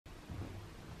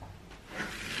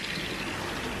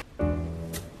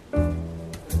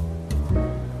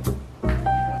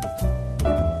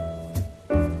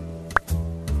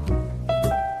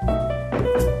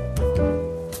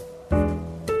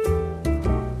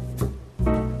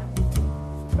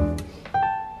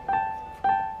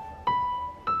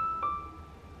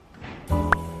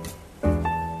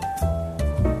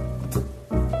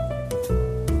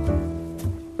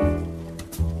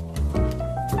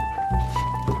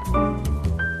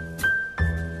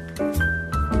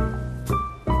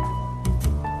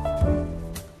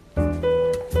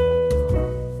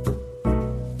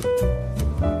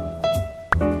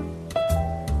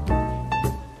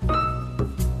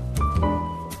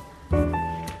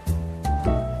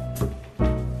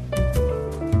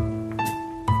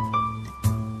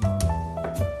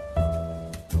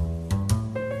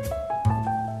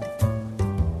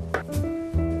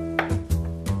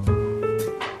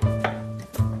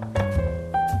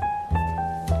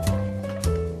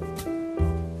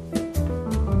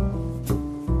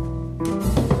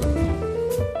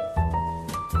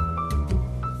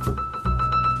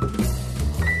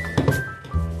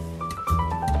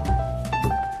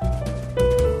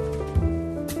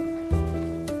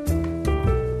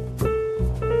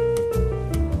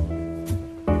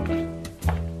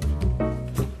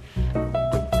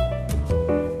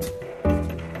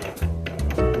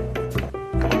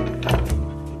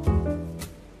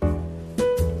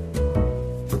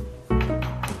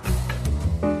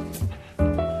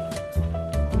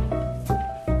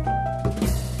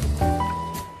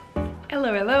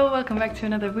back to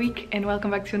another week and welcome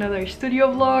back to another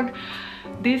studio vlog.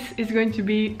 This is going to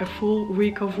be a full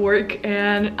week of work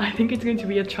and I think it's going to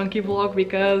be a chunky vlog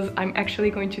because I'm actually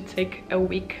going to take a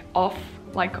week off,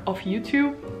 like off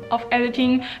YouTube, of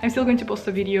editing. I'm still going to post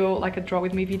a video, like a draw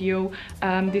with me video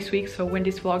this week, so when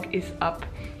this vlog is up,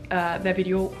 that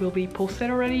video will be posted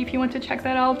already if you want to check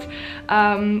that out.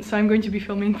 So I'm going to be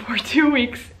filming for 2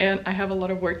 weeks and I have a lot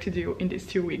of work to do in these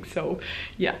 2 weeks, so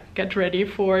yeah, get ready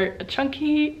for a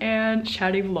chunky and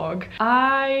chatty vlog.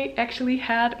 I actually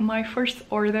had my first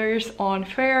orders on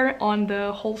Faire on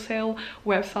the wholesale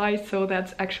website, so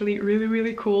that's actually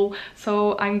really cool.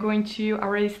 So I'm going to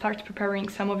already start preparing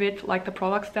some of it, like the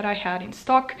products that I had in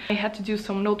stock. I had to do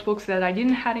some notebooks that I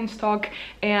didn't have in stock,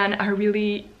 and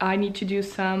I need to do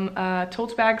some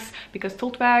tote bags, because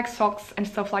tote bags, socks and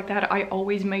stuff like that I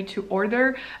always made to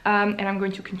order, and I'm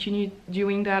going to continue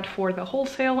doing that for the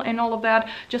wholesale and all of that,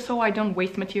 just so I don't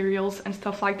waste materials and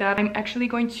stuff like that. I'm actually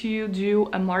going to do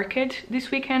a market this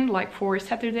weekend, like for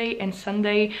Saturday and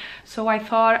Sunday, so I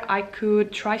thought I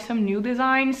could try some new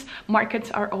designs. Markets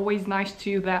are always nice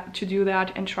to do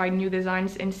that and try new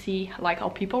designs and see like how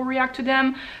people react to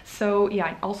them. So yeah,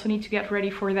 I also need to get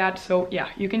ready for that. So yeah,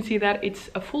 you can see that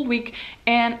it's a full week,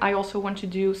 and I also want to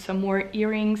do some more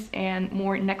earrings and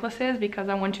more necklaces because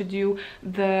I want to do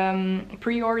the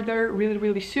pre-order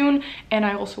really soon, and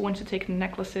I also want to take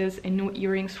necklaces and new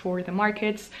earrings for the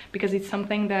markets because it's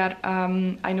something that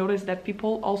I noticed that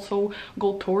people also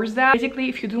go towards that. Basically,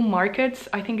 if you do markets,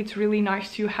 I think it's really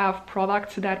nice to have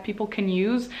products that people can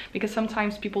use, because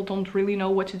sometimes people don't really know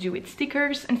what to do with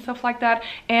stickers and stuff like that,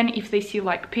 and if they see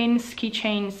like pins,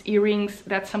 keychains, earrings,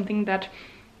 that's something that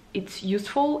it's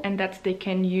useful and that they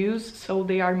can use, so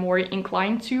they are more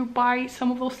inclined to buy some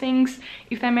of those things,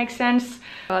 if that makes sense.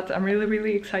 But I'm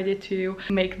really excited to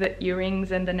make the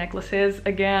earrings and the necklaces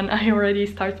again. I already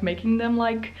started making them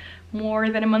like more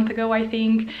than a month ago, I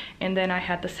think, and then I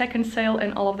had the second sale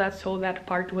and all of that, so that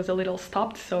part was a little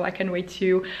stopped. So I can wait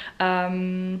to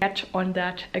get on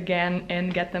that again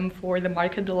and get them for the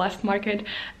market, the last market.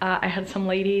 I had some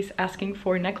ladies asking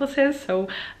for necklaces, so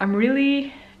I'm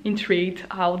really intrigued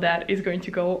how that is going to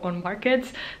go on markets.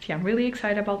 So yeah, I'm really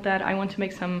excited about that. I want to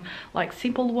make some like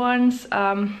simple ones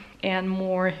and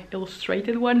more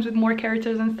illustrated ones with more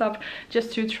characters and stuff,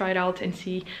 just to try it out and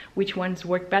see which ones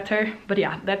work better. But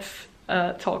yeah, that's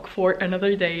talk for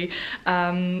another day.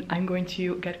 I'm going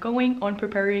to get going on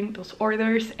preparing those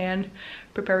orders and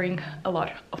preparing a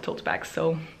lot of tote bags,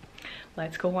 so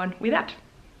let's go on with that.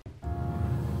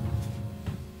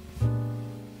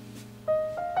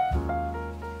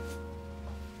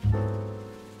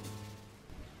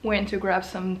 Went to grab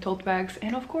some tote bags,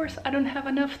 and of course I don't have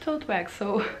enough tote bags,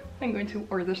 so I'm going to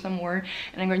order some more,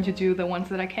 and I'm going to do the ones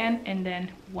that I can, and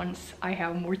then once I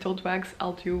have more tote bags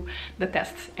I'll do the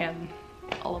tests and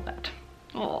all of that.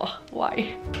 Oh,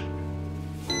 why?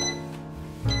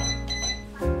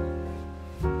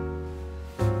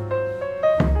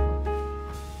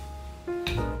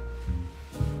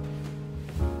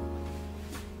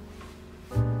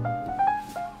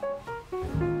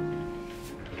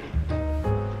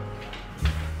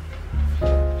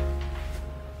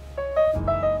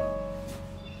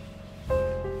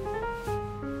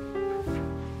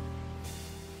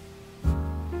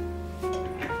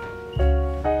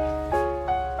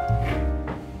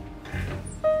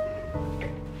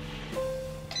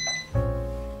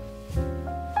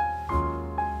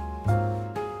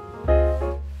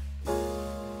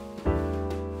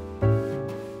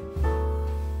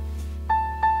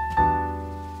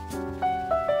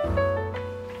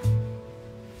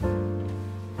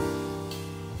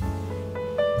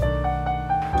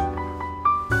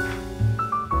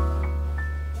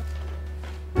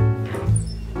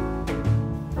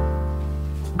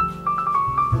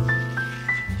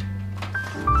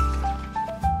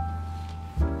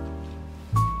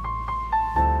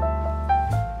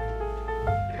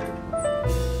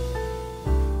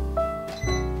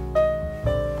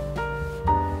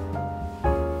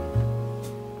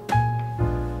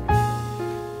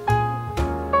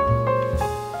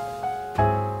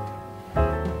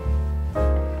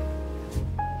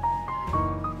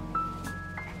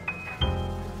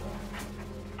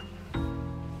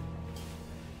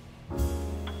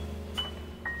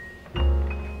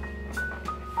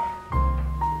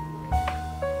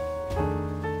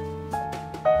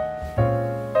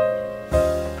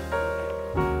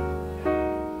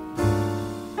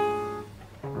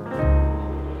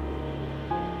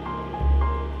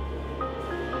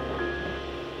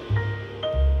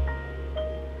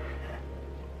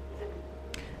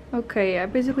 Okay, I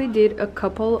basically did a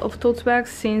couple of tote bags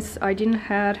since I didn't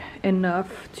had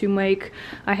enough to make.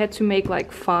 I had to make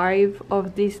like 5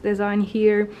 of this design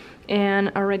here,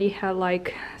 and I already had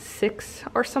like 6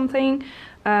 or something,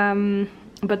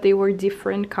 but they were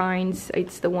different kinds.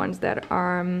 It's the ones that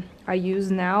I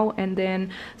use now, and then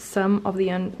some of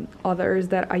the others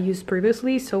that I used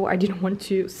previously, so I didn't want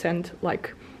to send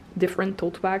like different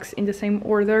tote bags in the same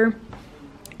order.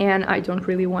 And I don't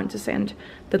really want to send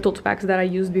the tote bags that I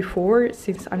used before,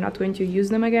 since I'm not going to use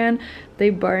them again. They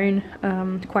burn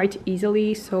quite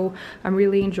easily, so I'm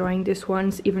really enjoying these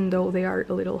ones. Even though they are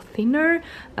a little thinner,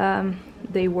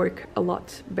 they work a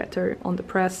lot better on the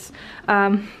press.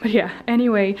 But yeah,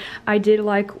 anyway, I did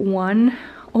like one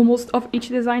almost of each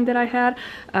design that I had.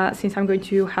 Since I'm going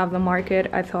to have the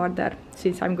market, I thought that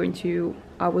since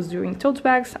I was doing tote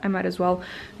bags, I might as well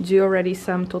do already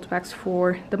some tote bags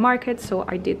for the market. So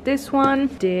I did this one,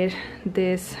 did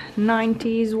this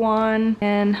 90s one,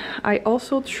 and I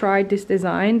also tried this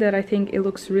design that I think it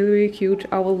looks really, really cute.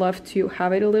 I would love to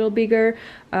have it a little bigger,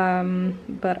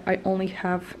 but I only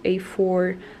have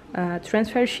A4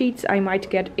 transfer sheets. I might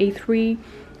get A3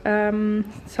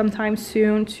 sometime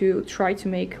soon to try to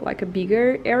make like a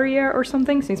bigger area or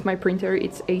something, since my printer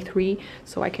it's A3,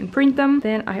 so I can print them.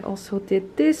 Then I also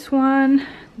did this one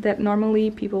that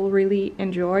normally people really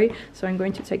enjoy, so I'm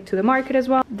going to take to the market as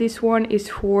well. This one is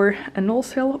for an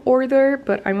wholesale order,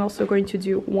 but I'm also going to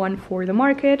do one for the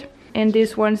market. And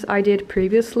these ones I did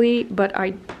previously, but I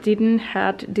didn't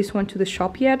had this one to the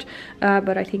shop yet,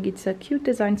 but I think it's a cute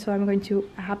design, so I'm going to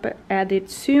add it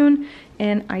soon.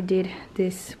 And I did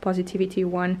this positivity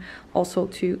one also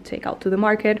to take out to the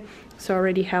market, so I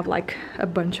already have like a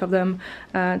bunch of them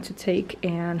to take,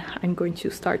 and I'm going to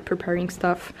start preparing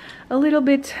stuff a little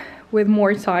bit with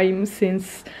more time,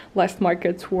 since last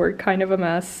markets were kind of a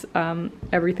mess.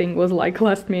 Everything was like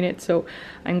last minute, so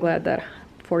I'm glad that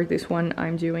for this one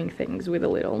I'm doing things with a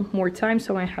little more time,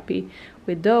 so I'm happy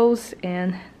with those,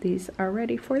 and these are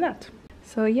ready for that.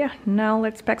 So yeah, now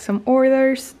let's pack some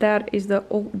orders. That is the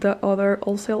other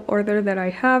wholesale order that I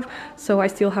have. So I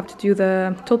still have to do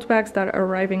the tote bags that are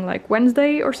arriving like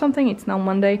Wednesday or something. It's now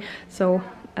Monday, so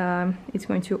it's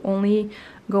going to only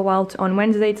go out on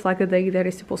Wednesday. It's like the day that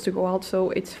is supposed to go out, so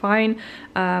it's fine,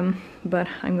 but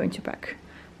I'm going to pack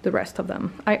the rest of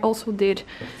them. I also did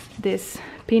this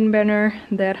pin banner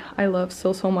that I love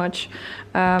so much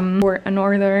for an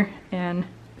order, and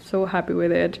so happy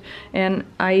with it. And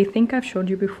I think I've showed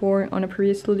you before on a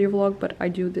previous studio vlog, but I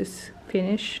do this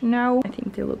finish now. I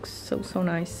think they look so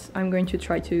nice. I'm going to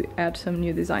try to add some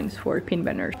new designs for pin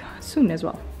banners soon as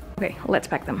well. Okay, let's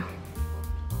pack them.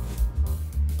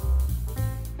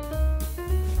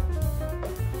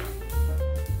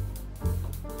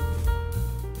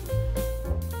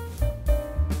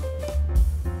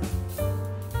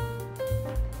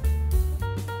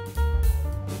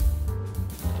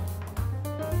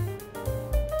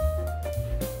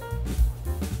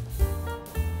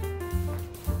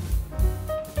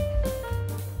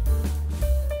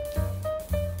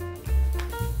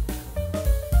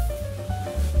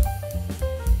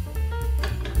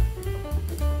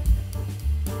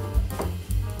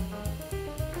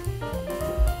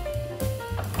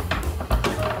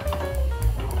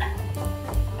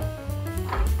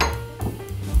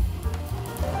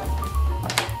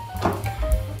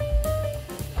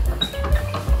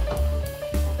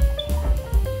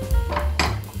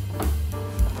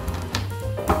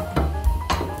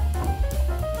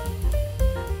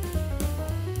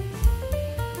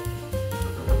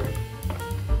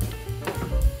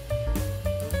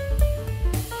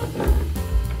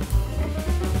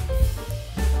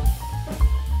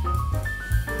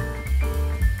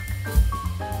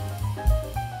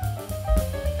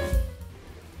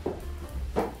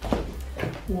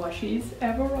 Washis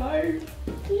have arrived.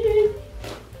 Yay!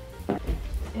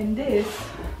 And this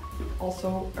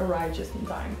also arrived just in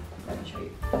time. Let me show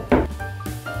you.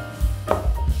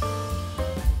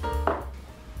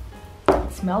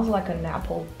 It smells like an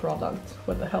Apple product.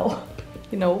 What the hell?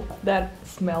 You know that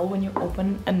smell when you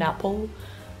open an Apple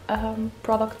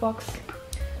product box?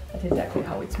 That's exactly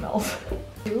how it smells.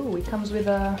 Ooh, it comes with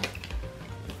a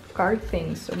card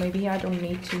thing, so maybe I don't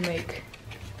need to make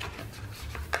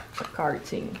a card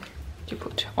thing to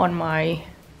put on my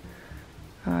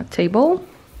table.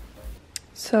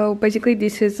 So basically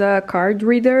this is a card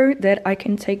reader that I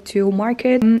can take to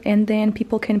market, and then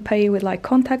people can pay with like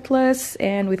contactless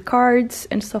and with cards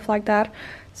and stuff like that.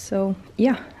 So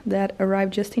yeah, that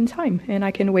arrived just in time and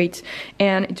I can wait.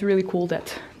 And it's really cool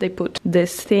that they put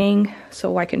this thing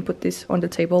so I can put this on the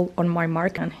table on my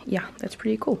mark, and yeah, that's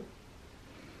pretty cool.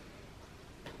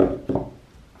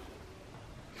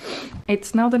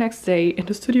 It's now the next day. In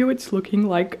the studio it's looking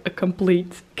like a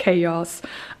complete chaos.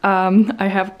 I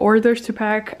have orders to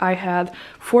pack. I had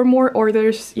 4 more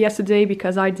orders yesterday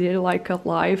because I did like a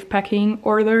live packing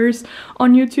orders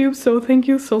on YouTube. So thank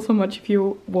you so much if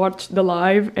you watched the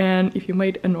live and if you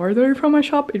made an order from my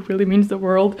shop. It really means the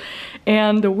world.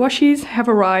 And the washies have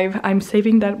arrived. I'm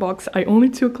saving that box. I only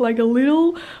took like a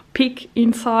little peek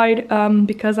inside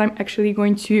because I'm actually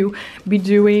going to be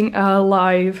doing a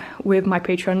live with my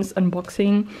patrons unboxing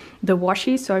the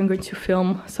washi, so I'm going to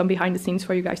film some behind the scenes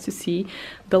for you guys to see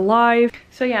the live.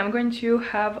 So yeah, I'm going to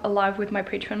have a live with my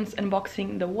patrons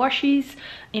unboxing the washis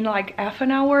in like half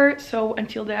an hour. So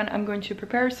until then I'm going to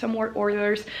prepare some more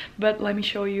orders, but let me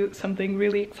show you something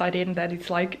really exciting that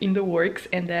is like in the works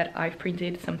and that I've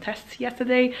printed some tests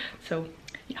yesterday. So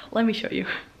yeah, let me show you.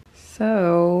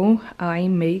 So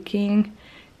I'm making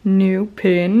new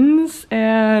pins,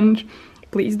 and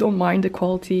please don't mind the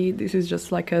quality. This is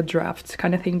just like a draft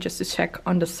kind of thing just to check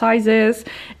on the sizes.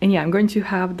 And yeah, I'm going to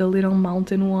have the little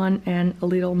mountain one and a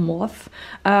little moth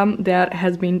that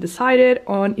has been decided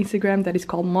on Instagram, that is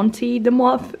called Monty the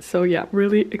Moth. So yeah,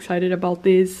 really excited about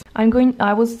this.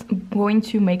 I was going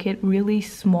to make it really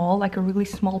small, like a really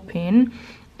small pin,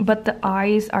 but the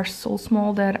eyes are so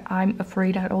small that I'm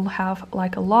afraid I'll have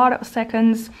like a lot of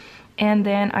seconds. And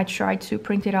then I tried to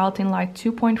print it out in like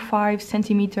 2.5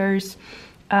 centimeters,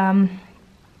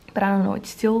 but I don't know, it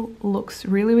still looks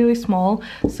really small.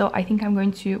 So I think I'm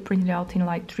going to print it out in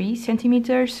like 3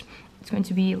 centimeters. It's going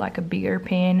to be like a bigger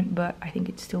pin, but I think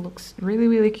it still looks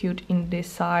really cute in this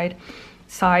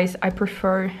size. I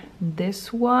prefer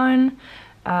this one,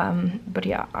 but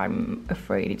yeah, I'm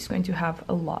afraid it's going to have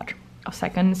a lot of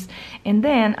seconds. And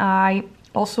then I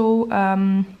also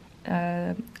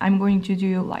I'm going to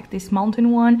do like this mountain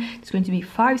one. It's going to be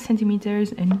 5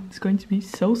 centimeters and it's going to be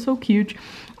so cute.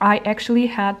 I actually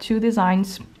had 2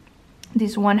 designs.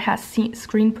 This one has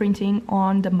screen printing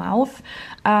on the mouth,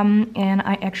 and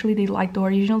I actually did like the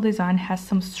original design has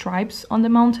some stripes on the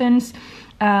mountains,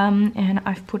 and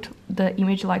I've put the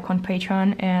image like on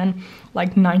Patreon, and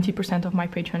like 90% of my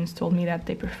patrons told me that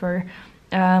they prefer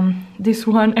this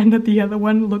one and that the other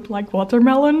one looked like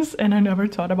watermelons, and I never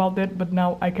thought about that, but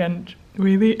now I can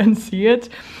really see it.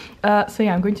 So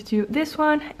yeah, I'm going to do this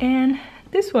one and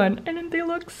this one, and they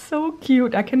look so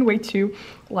cute. I can't wait to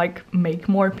like make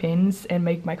more pins and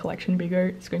make my collection bigger.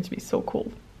 It's going to be so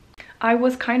cool. I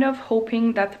was kind of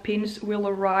hoping that the pins will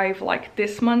arrive like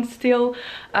this month still,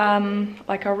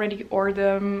 like I already ordered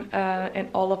them and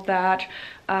all of that.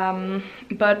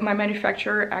 But my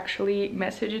manufacturer actually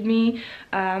messaged me.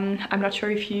 I'm not sure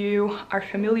if you are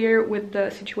familiar with the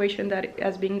situation that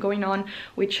has been going on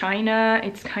with China.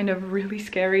 It's kind of really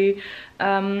scary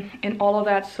and all of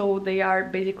that. So they are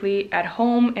basically at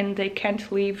home and they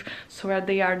can't leave, so that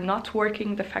they are not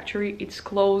working. The factory, it's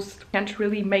closed, can't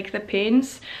really make the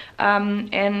pins.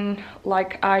 And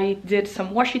like I did some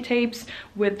washi tapes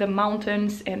with the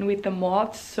mountains and with the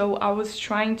moths, so I was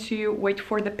trying to wait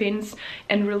for the pins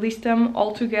and release them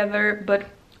all together, but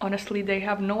honestly they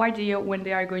have no idea when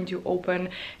they are going to open,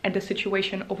 and the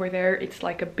situation over there, it's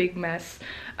like a big mess.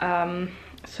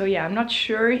 So yeah, I'm not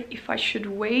sure if I should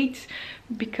wait,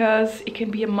 because it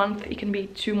can be a month, it can be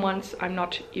 2 months, I'm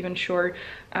not even sure.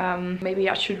 Maybe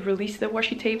I should release the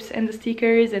washi tapes and the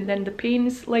stickers and then the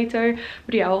pins later,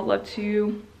 but yeah, I would love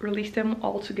to release them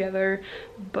all together,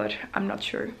 but I'm not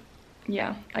sure.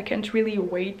 Yeah, I can't really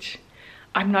wait.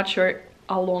 I'm not sure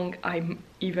how long I'm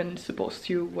even supposed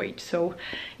to wait. So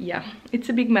yeah, it's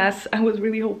a big mess. I was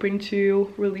really hoping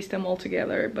to release them all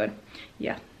together, but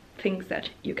yeah, things that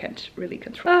you can't really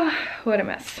control. What a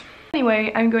mess.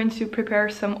 Anyway, I'm going to prepare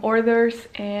some orders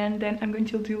and then I'm going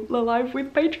to do the live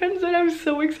with patrons, and I'm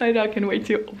so excited. I can't wait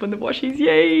to open the washis.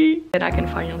 Yay! Then I can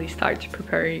finally start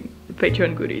preparing the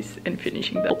Patreon goodies and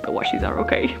finishing the washis are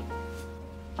okay.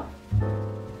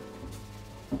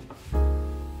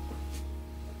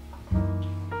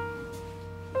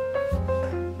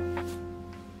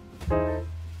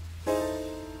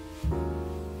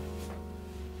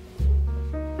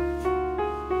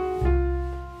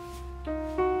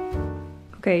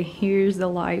 Okay, here's the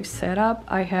live setup.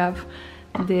 I have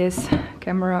this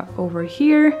camera over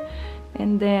here,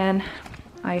 and then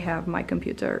I have my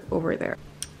computer over there.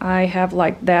 I have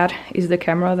like, that is the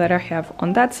camera that I have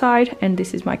on that side, and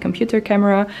this is my computer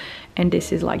camera, and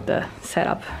this is like the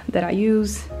setup that I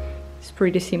use. It's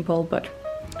pretty simple, but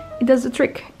it does the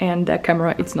trick. And that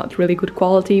camera, it's not really good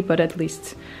quality, but at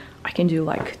least I can do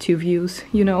like 2 views,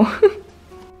 you know.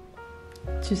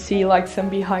 To see like some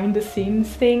behind the scenes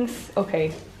things.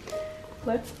 Okay,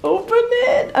 let's open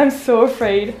it. I'm so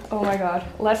afraid. Oh my god,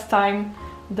 last time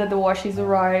that the washis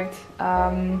arrived,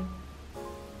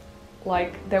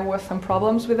 like there was some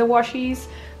problems with the washies.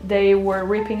 They were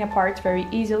ripping apart very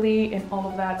easily and all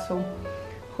of that, so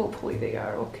hopefully they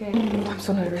are okay. I'm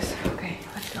so nervous. Okay,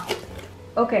 let's go.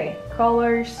 Okay,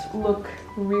 colors look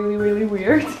really, really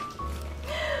weird.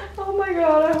 Oh my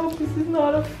god, I hope this is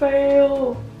not a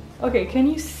fail. Okay, can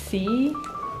you see?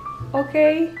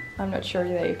 Okay, I'm not sure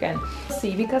that you can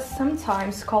see, because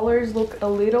sometimes colors look a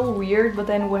little weird, but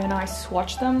then when I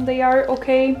swatch them, they are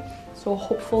okay. So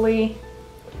hopefully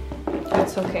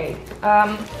that's okay.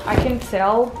 I can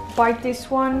tell by these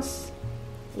ones,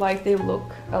 like they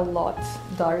look a lot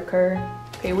darker.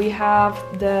 Okay, we have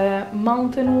the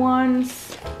mountain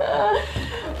ones.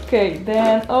 Okay,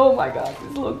 then, oh my god,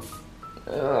 this looks,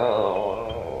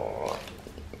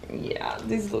 yeah,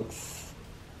 this looks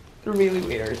really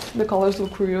weird. The colors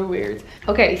look really weird.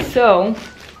 Okay, so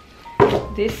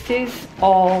this is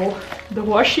all the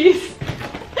washies.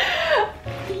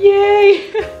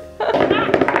 Yay!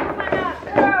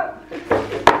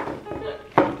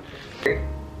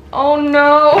 Oh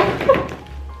no!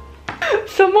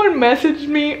 Someone messaged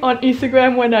me on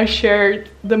Instagram when I shared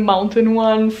the mountain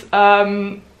ones,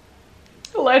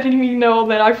 letting me know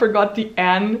that I forgot the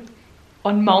N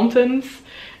on mountains,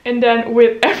 and then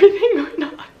with everything going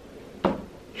on,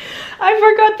 I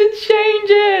forgot to change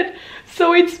it,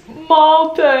 so it's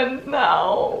mountains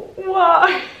now.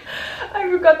 Why? I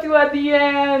forgot to add the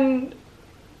N,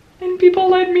 and people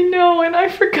let me know and I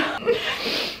forgot.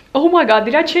 Oh my god,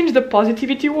 did I change the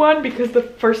positivity one? Because the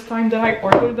first time that I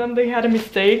ordered them, they had a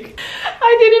mistake.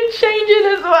 I didn't change it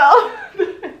as well.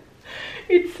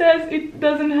 It says it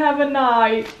doesn't have an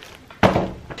I.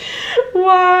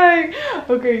 Why?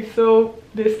 Okay, so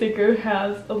this sticker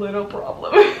has a little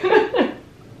problem.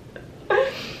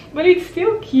 But it's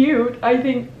still cute. I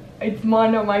think it's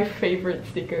one of my favorite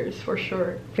stickers for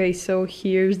sure. Okay, so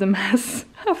here's the mess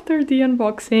after the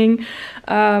unboxing.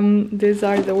 These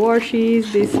are the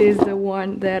washies. This is the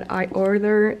one that I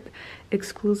ordered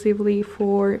exclusively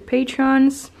for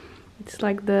patrons. It's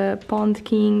like the Pond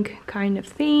King kind of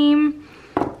theme.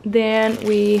 Then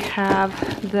we have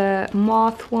the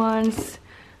moth ones.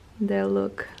 They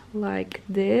look like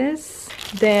this.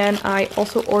 Then I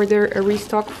also ordered a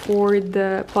restock for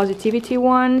the positivity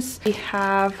ones. We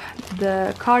have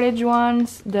the cottage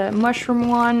ones, the mushroom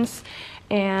ones,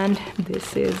 and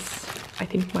this is, I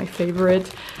think, my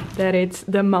favorite, that it's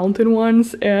the mountain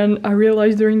ones. And I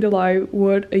realized during the live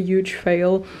what a huge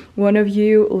fail. One of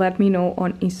you let me know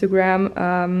on Instagram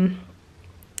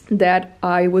that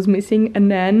I was missing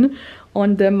an N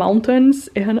on the mountains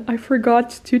and I forgot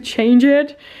to change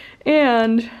it.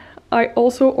 And I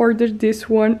also ordered this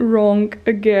one wrong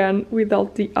again,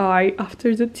 without the I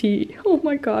after the T. Oh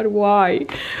my god, why?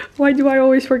 Why do I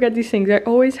always forget these things? I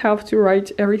always have to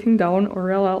write everything down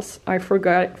or else I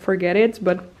forget it.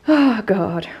 But oh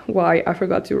god, why? I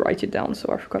forgot to write it down, so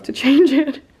I forgot to change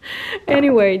it.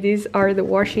 Anyway, these are the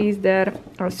washies that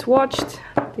are swatched.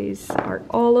 These are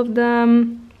all of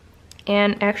them.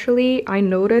 And actually I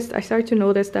started to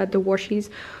notice that the washies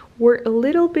were a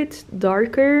little bit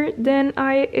darker than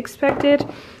I expected,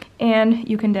 and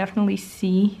you can definitely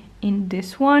see in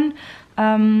this one,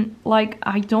 like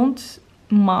I don't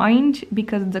mind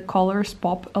because the colors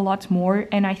pop a lot more,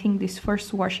 and I think these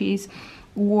first washies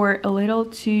were a little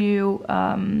too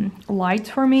light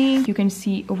for me. You can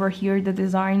see over here the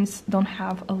designs don't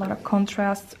have a lot of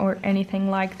contrast or anything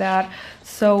like that,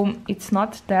 so it's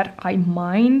not that I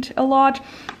mind a lot.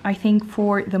 I think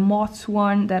for the moths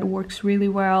one that works really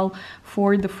well,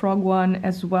 for the frog one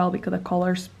as well, because the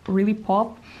colors really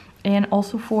pop, and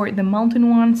also for the mountain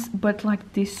ones. But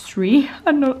like these three,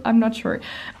 I'm not sure,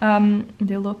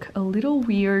 they look a little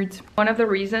weird. One of the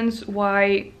reasons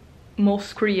why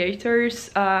most creators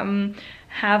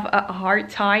have a hard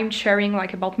time sharing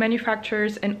like about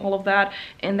manufacturers and all of that,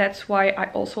 and that's why I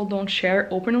also don't share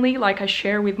openly. Like I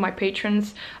share with my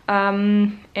patrons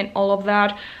and all of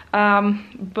that,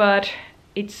 but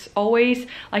it's always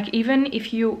like, even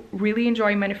if you really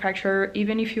enjoy manufacturer,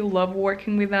 even if you love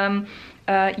working with them,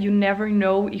 you never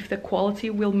know if the quality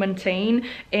will maintain.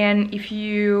 And if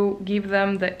you give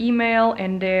them the email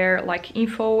and their like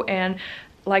info, and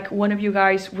like one of you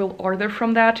guys will order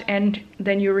from that, and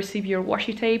then you receive your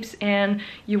washi tapes and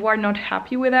you are not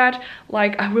happy with that,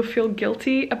 like I will feel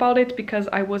guilty about it because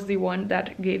I was the one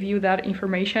that gave you that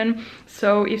information.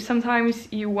 So if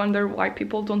sometimes you wonder why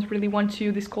people don't really want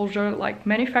to disclosure like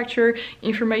manufacturer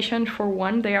information, for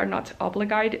one, they are not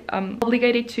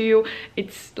obligated to.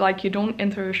 It's like you don't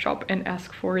enter a shop and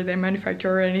ask for the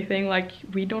manufacturer or anything. Like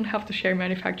we don't have to share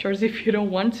manufacturers if you don't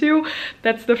want to.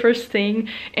 That's the first thing.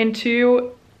 And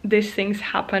two, these things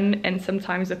happen, and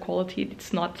sometimes the quality,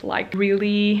 it's not like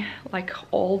really like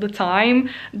all the time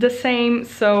the same.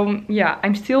 So yeah,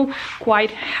 I'm still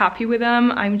quite happy with them.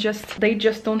 They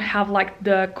just don't have like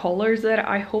the colors that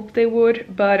I hope they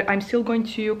would, but I'm still going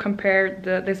to compare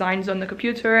the designs on the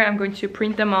computer. I'm going to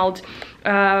print them out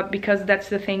because that's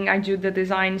the thing. I do the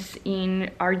designs in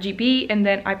RGB and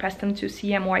then I pass them to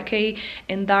CMYK,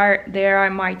 and there I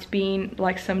might be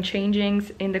like some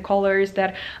changings in the colors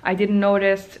that I didn't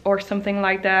notice or something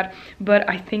like that, but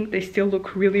I think they still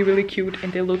look really cute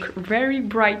and they look very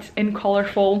bright and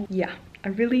colorful. Yeah,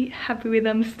 I'm really happy with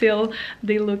them still.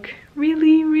 They look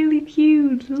really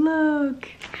cute. Look.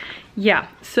 Yeah,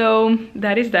 so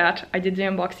that is that. I did the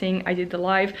unboxing, I did the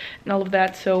live and all of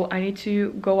that, so I need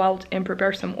to go out and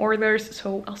prepare some orders,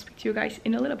 so I'll speak to you guys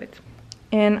in a little bit.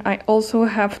 And I also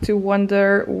have to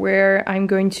wonder where I'm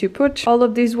going to put all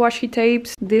of these washi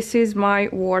tapes. This is my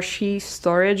washi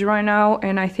storage right now,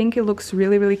 and I think it looks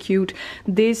really cute.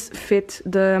 This fit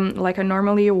the, like I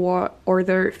normally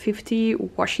order 50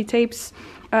 washi tapes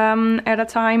at a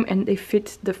time, and they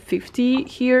fit the 50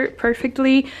 here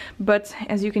perfectly, but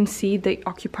as you can see they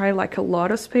occupy like a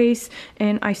lot of space,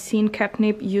 and I've seen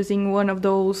Catnip using one of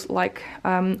those like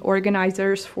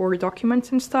organizers for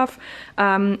documents and stuff,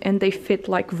 and they fit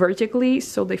like vertically,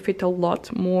 so they fit a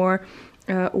lot more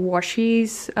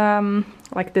washis,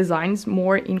 like designs,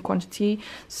 more in quantity.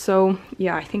 So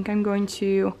yeah, I think I'm going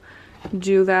to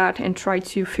do that and try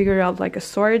to figure out like a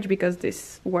storage, because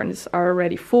these ones are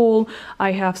already full.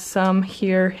 I have some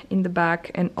here in the back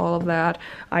and all of that.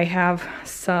 I have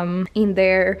some in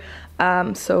there,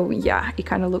 so yeah, it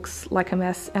kind of looks like a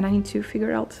mess, and I need to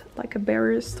figure out like a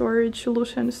better storage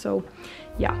solution. So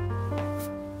yeah.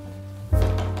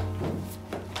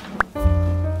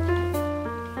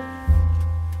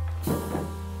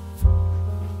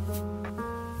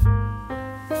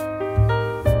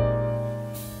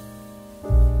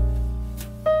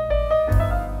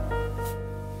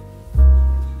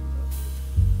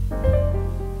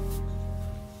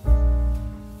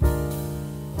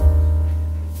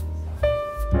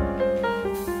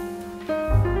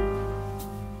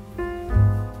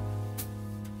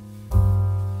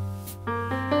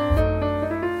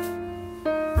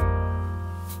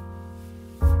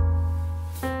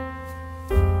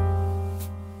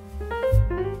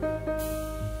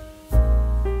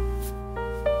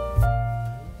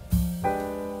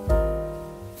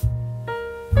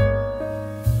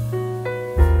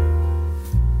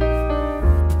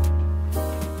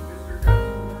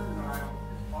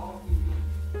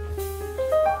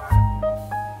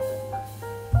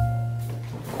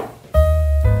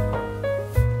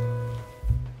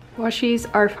 Washis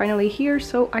are finally here,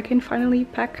 so I can finally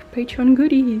pack Patreon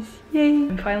goodies. Yay!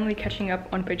 I'm finally catching up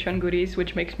on Patreon goodies,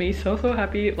 which makes me so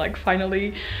happy. Like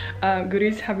finally,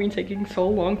 goodies have been taking so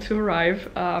long to arrive.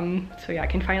 So yeah, I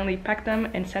can finally pack them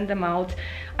and send them out.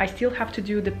 I still have to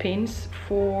do the pins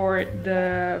for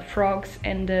the frogs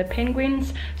and the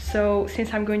penguins. So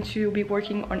since I'm going to be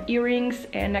working on earrings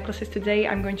and necklaces today,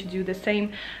 I'm going to do the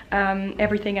same,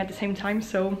 everything at the same time.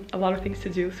 So a lot of things to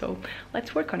do, so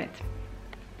let's work on it.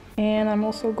 And I'm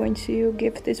also going to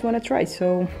give this one a try,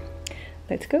 so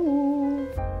let's go!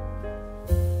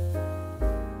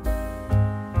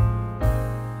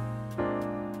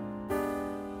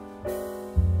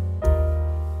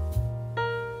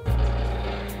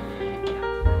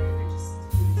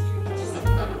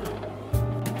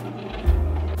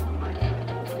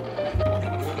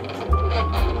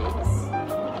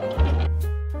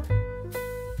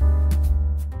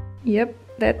 Yep,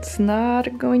 that's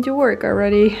not going to work. I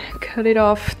already cut it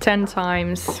off 10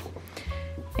 times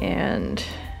and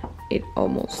it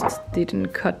almost didn't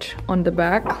cut on the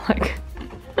back. Like,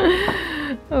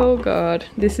 oh god,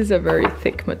 this is a very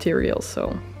thick material,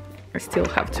 so I still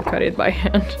have to cut it by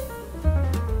hand.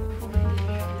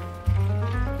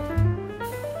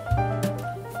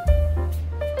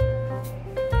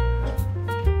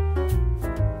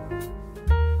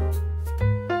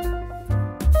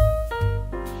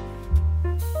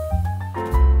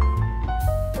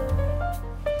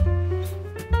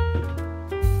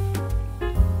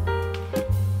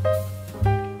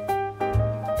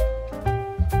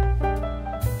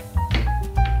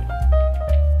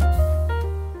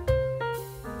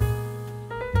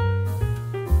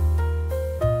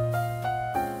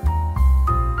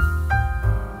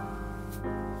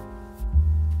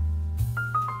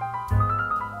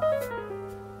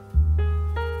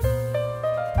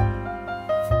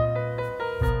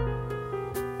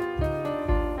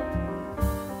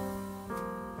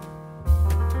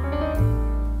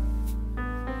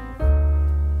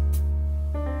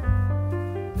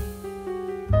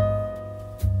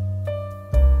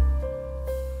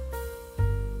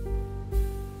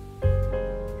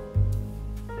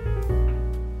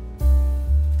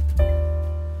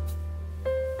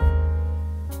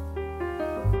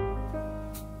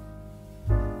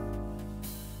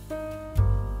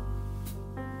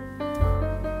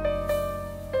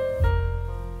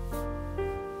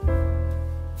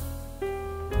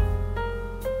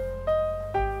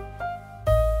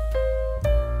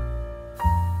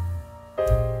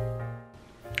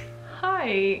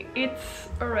 Hi, it's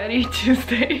already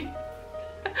Tuesday.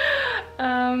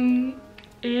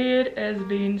 It has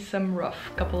been some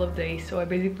rough couple of days, so I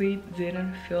basically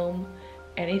didn't film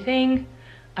anything.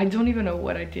 I don't even know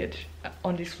what I did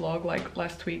on this vlog. Like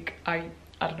last week, I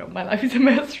don't know, my life is a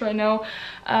mess right now.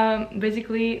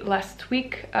 Basically last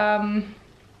week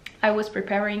I was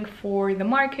preparing for the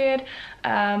market.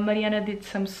 Mariana did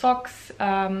some socks,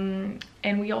 and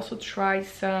we also tried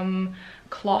some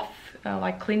cloth,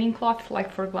 like cleaning cloth,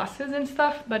 like for glasses and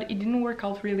stuff, but it didn't work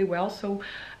out really well, so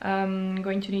I'm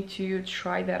going to need to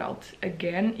try that out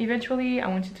again eventually. I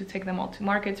wanted to take them out to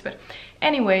markets, but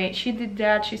anyway, she did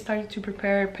that. She started to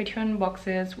prepare Patreon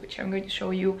boxes, which I'm going to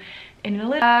show you in a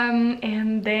little.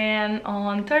 And then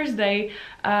on Thursday,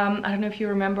 I don't know if you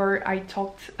remember, I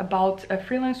talked about a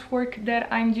freelance work that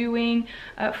I'm doing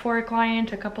for a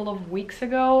client a couple of weeks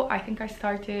ago. I think I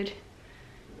started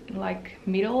like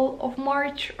middle of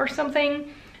March or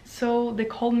something. So they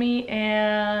called me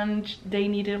and they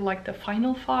needed like the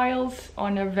final files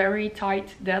on a very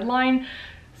tight deadline.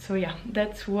 So yeah,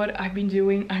 that's what I've been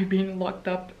doing. I've been locked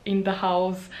up in the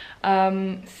house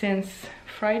since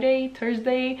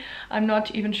Thursday. I'm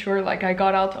not even sure, like I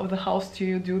got out of the house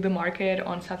to do the market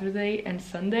on Saturday and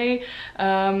Sunday,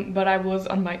 but I was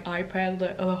on my iPad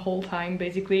the whole time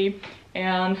basically.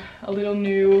 And a little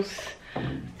news,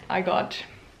 I got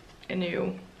a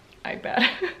new iPad.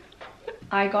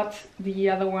 I got the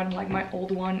other one, like my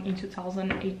old one, in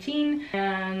 2018,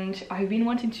 and I've been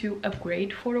wanting to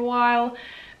upgrade for a while.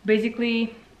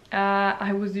 Basically,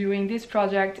 I was doing this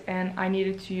project and I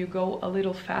needed to go a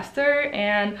little faster,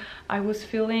 and I was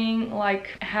feeling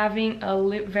like having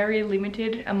a very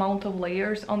limited amount of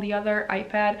layers on the other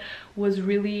iPad was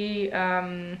really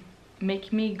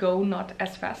making me go not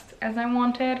as fast as I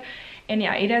wanted. And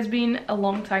yeah, it has been a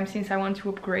long time since I want to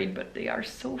upgrade, but they are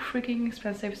so freaking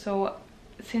expensive. So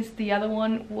since the other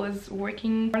one was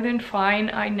working more than fine,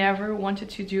 I never wanted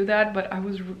to do that, but I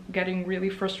was getting really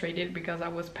frustrated because I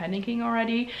was panicking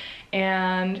already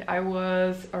and I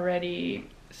was already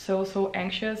so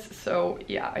anxious. So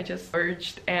yeah, I just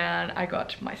urged and I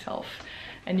got myself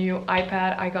a new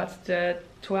iPad. I got the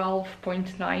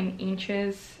 12.9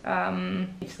 inches.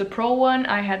 It's the Pro one.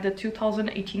 I had the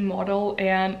 2018 model,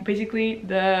 and basically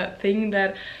the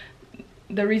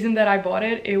reason that I bought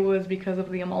it, it was because of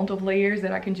the amount of layers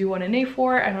that I can do on an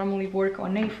A4. I normally work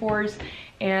on A4s,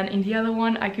 and in the other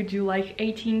one I could do like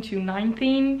 18 to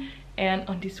 19, and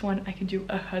on this one I can do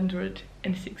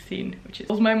 116, which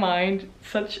blows my mind.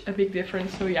 Such a big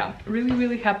difference. So yeah,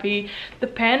 really happy. The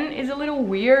pen is a little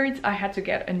weird. I had to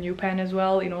get a new pen as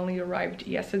well. It only arrived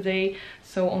yesterday,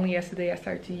 so only yesterday I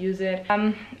started to use it.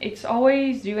 It's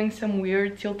always doing some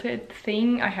weird tilted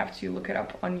thing. I have to look it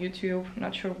up on YouTube.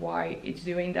 Not sure why it's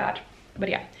doing that, but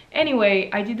yeah. Anyway,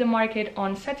 I did the market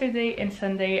on Saturday and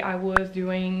Sunday. I was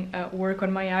doing work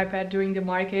on my iPad during the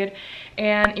market,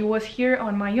 and it was here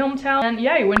on my hometown, and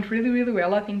yeah, it went really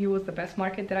well. I think it was the best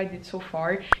market that I did so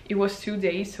far. It was 2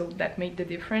 days, so that made the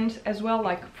difference as well,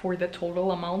 like for the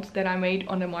total amount that I made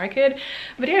on the market.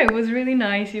 But yeah, it was really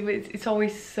nice. It's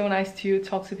always so nice to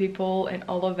talk to people and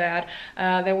all of that.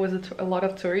 There was a lot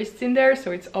of tourists in there,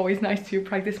 so it's always nice to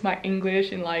practice my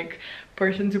English in like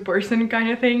person to person kind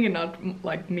of thing, and not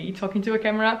like me talking to a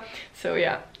camera. So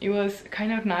yeah, it was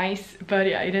kind of nice. But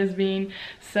yeah, it has been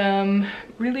some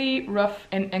really rough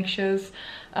and anxious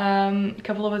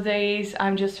couple of days.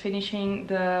 I'm just finishing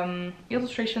the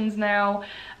illustrations now,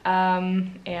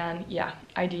 and yeah,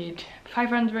 I did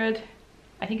 500,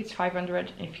 I think it's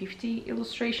 550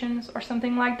 illustrations or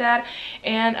something like that.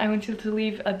 And I wanted to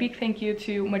leave a big thank you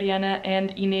to Mariana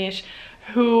and Ines,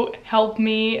 who helped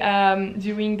me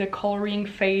during the coloring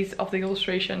phase of the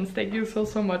illustrations. Thank you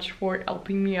so much for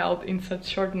helping me out in such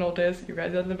short notice. You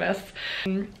guys are the best.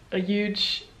 A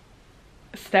huge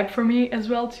step for me as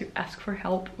well to ask for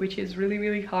help, which is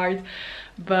really hard,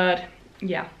 but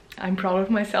yeah, I'm proud of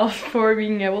myself for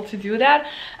being able to do that.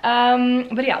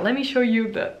 But yeah, let me show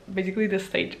you basically the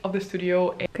state of the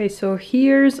studio. Okay, so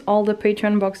here's all the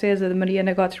Patreon boxes that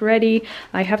Mariana got ready.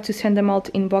 I have to send them out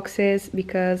in boxes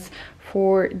because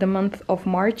for the month of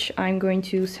March I'm going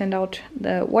to send out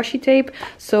the washi tape.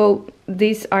 So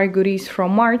these are goodies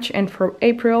from March, and for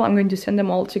April I'm going to send them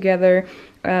all together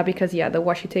because yeah, the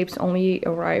washi tapes only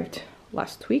arrived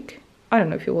last week. I don't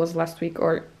know if it was last week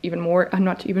or even more, I'm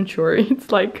not even sure.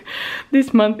 It's like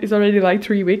this month is already like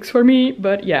 3 weeks for me,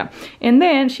 but yeah. And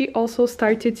then she also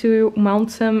started to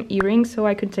mount some earrings so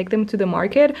I could take them to the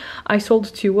market. I sold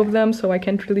 2 of them, so I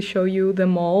can't really show you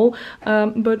them all,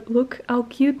 but look how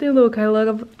cute they look. I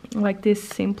love like these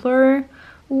simpler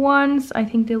ones. I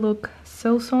think they look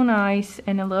so nice,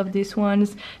 and I love these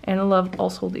ones, and I love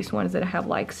also these ones that have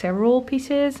like several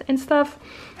pieces and stuff.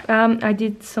 I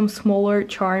did some smaller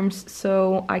charms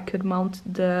so I could mount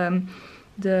the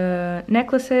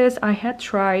necklaces. I had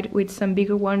tried with some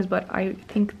bigger ones, but I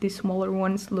think the smaller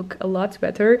ones look a lot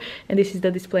better, and this is the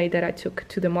display that I took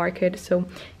to the market, so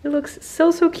it looks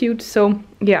so cute. So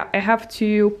yeah, I have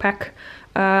to pack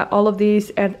all of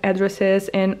these addresses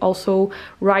and also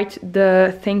write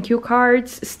the thank you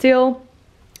cards still.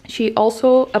 She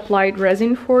also applied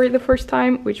resin for the first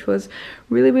time, which was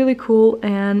really cool,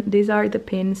 and these are the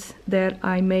pins that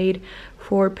I made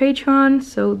for Patreon.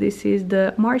 So this is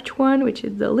the March one, which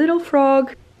is the little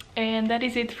frog. And that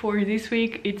is it for this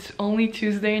week. It's only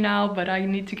Tuesday now, but I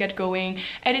need to get going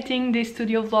editing this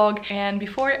studio vlog. And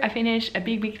before I finish, a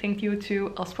big thank you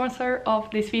to our sponsor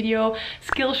of this video,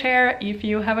 Skillshare. If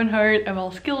you haven't heard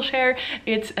about Skillshare,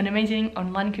 it's an amazing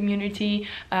online community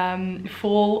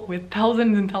full with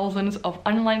thousands and thousands of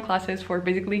online classes for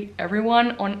basically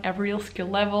everyone on every skill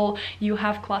level. You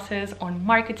have classes on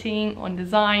marketing, on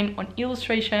design, on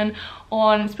illustration,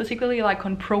 on specifically like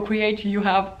on Procreate. You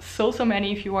have so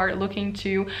many if you are looking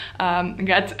to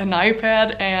get an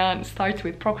iPad and start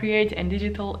with Procreate and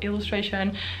digital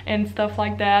illustration and stuff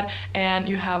like that. And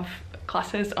you have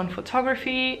classes on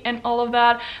photography and all of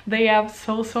that. They have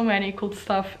so many cool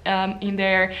stuff in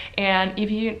there. And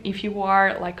if you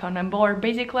are like on a more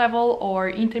basic level or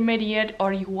intermediate,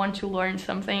 or you want to learn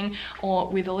something or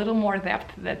with a little more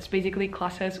depth, that's basically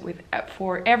classes with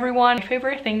for everyone. My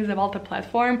favorite things about the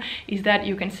platform is that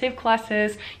you can save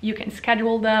classes, you can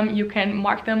schedule them, you can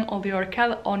mark them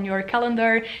on your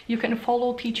calendar, you can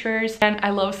follow teachers, and I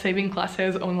love saving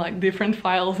classes on like different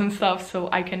files and stuff so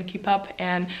I can keep up.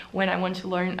 And when I want to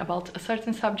learn about a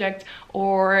certain subject,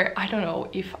 or I don't know,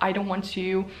 if I don't want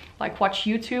to like watch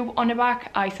YouTube on the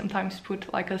back, I sometimes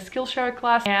put like a Skillshare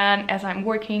class, and as I'm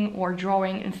working or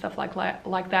drawing and stuff like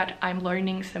that, I'm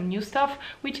learning some new stuff,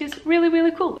 which is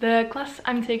really cool. The class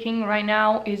I'm taking right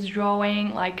now is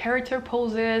drawing like character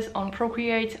poses on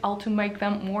Procreate, how to make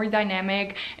them more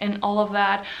dynamic and all of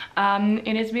that.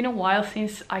 And it's been a while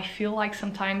since I feel like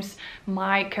sometimes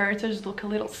my characters look a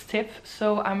little stiff,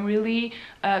 so I'm really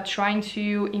trying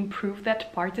to improve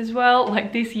that part as well.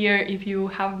 Like this year, if you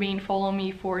have been following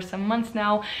me for some months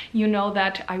now, you know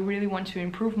that I really want to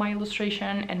improve my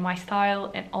illustration and my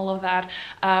style and all of that.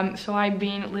 So I've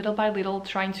been little by little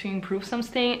trying to improve some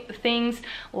things,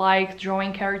 like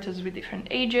drawing characters with different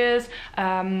ages,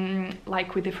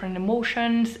 like with different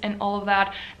emotions and all of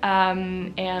that.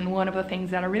 And one of the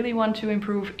things that I really want to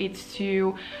improve is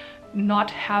to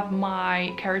not have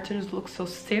my characters look so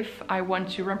stiff. I want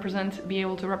to be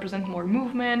able to represent more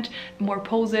movement, more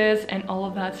poses and all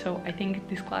of that. So I think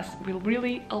this class will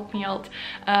really help me out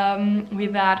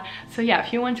with that. So yeah,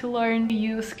 if you want to learn,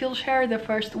 use Skillshare. The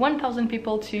first 1,000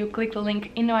 people to click the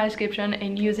link in my description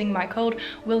and using my code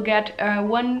will get a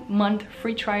 1 month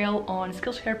free trial on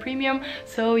Skillshare Premium,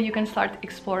 so you can start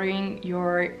exploring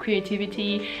your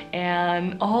creativity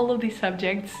and all of these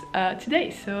subjects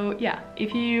today. So yeah,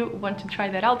 if you want to try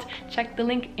that out, check the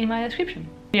link in my description.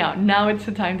 Yeah, now it's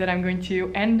the time that I'm going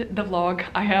to end the vlog.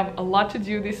 I have a lot to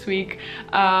do this week,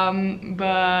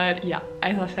 but yeah,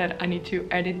 as I said, I need to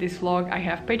edit this vlog. I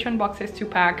have Patreon boxes to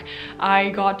pack. I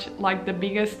got like the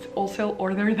biggest wholesale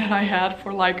order that I had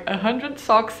for like 100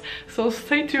 socks, so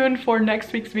stay tuned for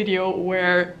next week's video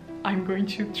where I'm going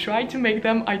to try to make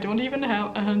them. I don't even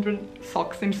have 100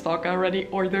 socks in stock. I already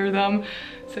ordered them.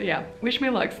 So yeah, wish me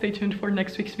luck. Stay tuned for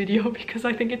next week's video because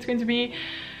I think it's going to be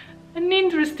an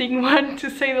interesting one,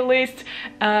 to say the least.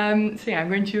 So yeah, I'm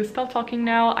going to stop talking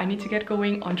now. I need to get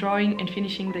going on drawing and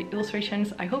finishing the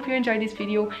illustrations. I hope you enjoyed this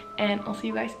video, and I'll see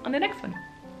you guys on the next one.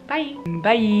 Bye!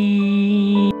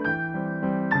 Bye!